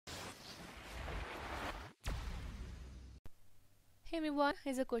Hey everyone,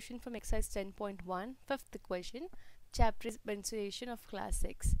 here's a question from exercise 10.1, fifth question, chapter is mensuration of class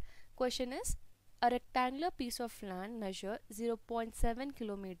 6. Question is, a rectangular piece of land measure 0.7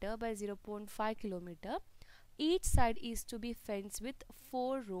 kilometer by 0.5 kilometer. Each side is to be fenced with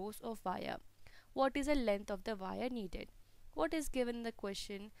 4 rows of wire. What is the length of the wire needed? What is given in the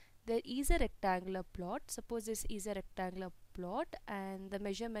question? There is a rectangular plot. Suppose this is a rectangular plot and the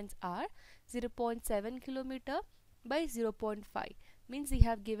measurements are 0.7 kilometer by 0.5, means we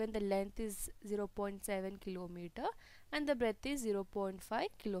have given the length is 0.7 kilometer and the breadth is 0.5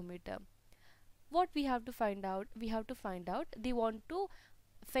 kilometer. What we have to find out? We have to find out they want to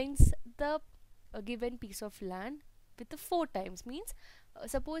fence the given piece of land with the 4 times, means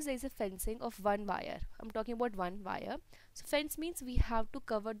suppose there is a fencing of one wire. I'm talking about one wire. So fence means we have to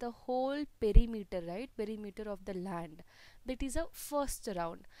cover the whole perimeter, right? Perimeter of the land. That is a first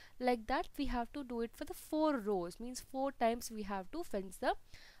round. Like that we have to do it for the 4 rows, means 4 times we have to fence the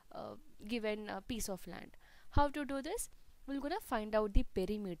given piece of land. How to do this? We're gonna find out the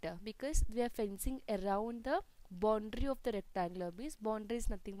perimeter because we are fencing around the boundary of the rectangular, means boundary is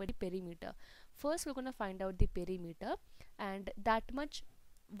nothing but the perimeter. First we're gonna find out the perimeter and that much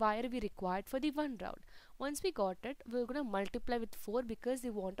wire we required for the one round. Once we got it, we're gonna multiply with 4 because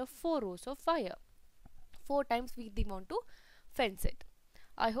they want a 4 rows of wire. 4 times they want to fence it.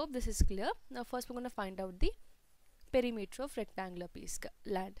 I hope this is clear. Now first we're gonna find out the perimeter of rectangular piece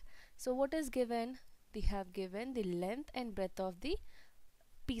land. So what is given? They have given the length and breadth of the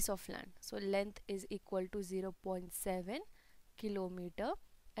piece of land. So length is equal to 0.7 kilometer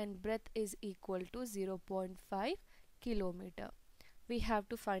and breadth is equal to 0.5 kilometer. We have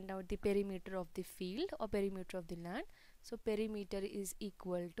to find out the perimeter of the field or perimeter of the land. So perimeter is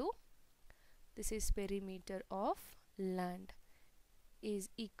equal to, this is perimeter of land, is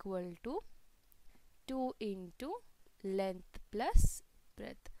equal to 2 into length plus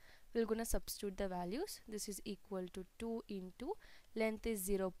breadth. We're gonna substitute the values. This is equal to 2 into length is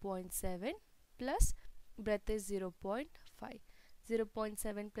 0.7 plus breadth is 0.5.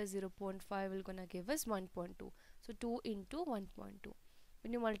 0.7 plus 0.5 will gonna give us 1.2. So 2 into 1.2.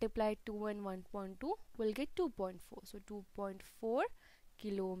 When you multiply 2 and 1.2, we'll get 2.4. So 2.4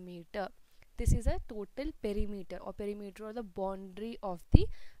 kilometer. This is a total perimeter or the boundary of the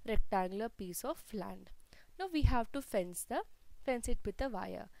rectangular piece of land. Now we have to fence it with a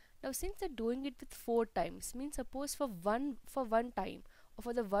wire. Now since they're doing it with 4 times, means suppose for one time or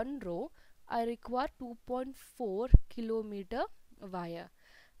for the one row I require 2.4 kilometer wire.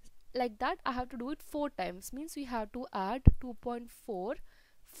 Like that I have to do it 4 times, means we have to add 2.4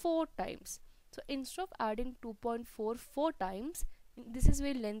 4 times. So instead of adding 2.4 4 times, this is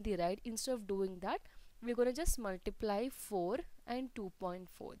very lengthy, right? Instead of doing that, we're gonna just multiply 4 and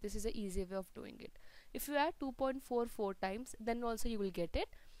 2.4. This is an easy way of doing it. If you add 2.4 4 times, then also you will get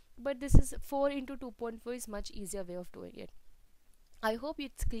it, but this is 4 into 2.4 is much easier way of doing it. I hope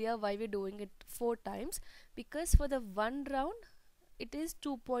it's clear why we're doing it 4 times, because for the one round it is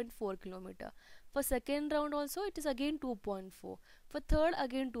 2.4 kilometer. For second round also it is again 2.4. For third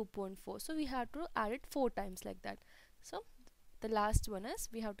again 2.4. So we have to add it 4 times like that. So the last one is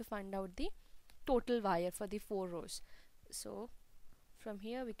we have to find out the total wire for the 4 rows. So from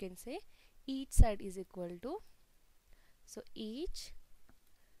here we can say each side is equal to, so each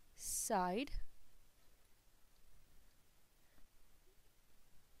side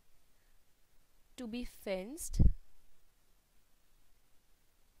to be fenced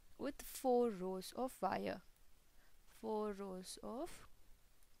with 4 rows of wire. 4 rows of,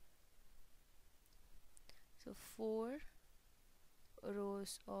 so 4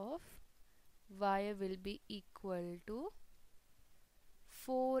 rows of wire will be equal to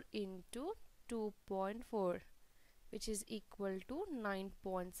 4 into 2.4, which is equal to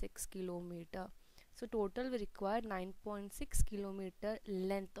 9.6 kilometer. So total we require 9.6 kilometer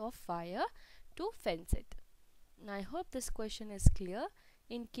length of wire to fence it. Now I hope this question is clear.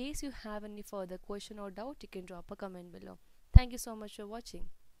 In case you have any further question or doubt, you can drop a comment below. Thank you so much for watching.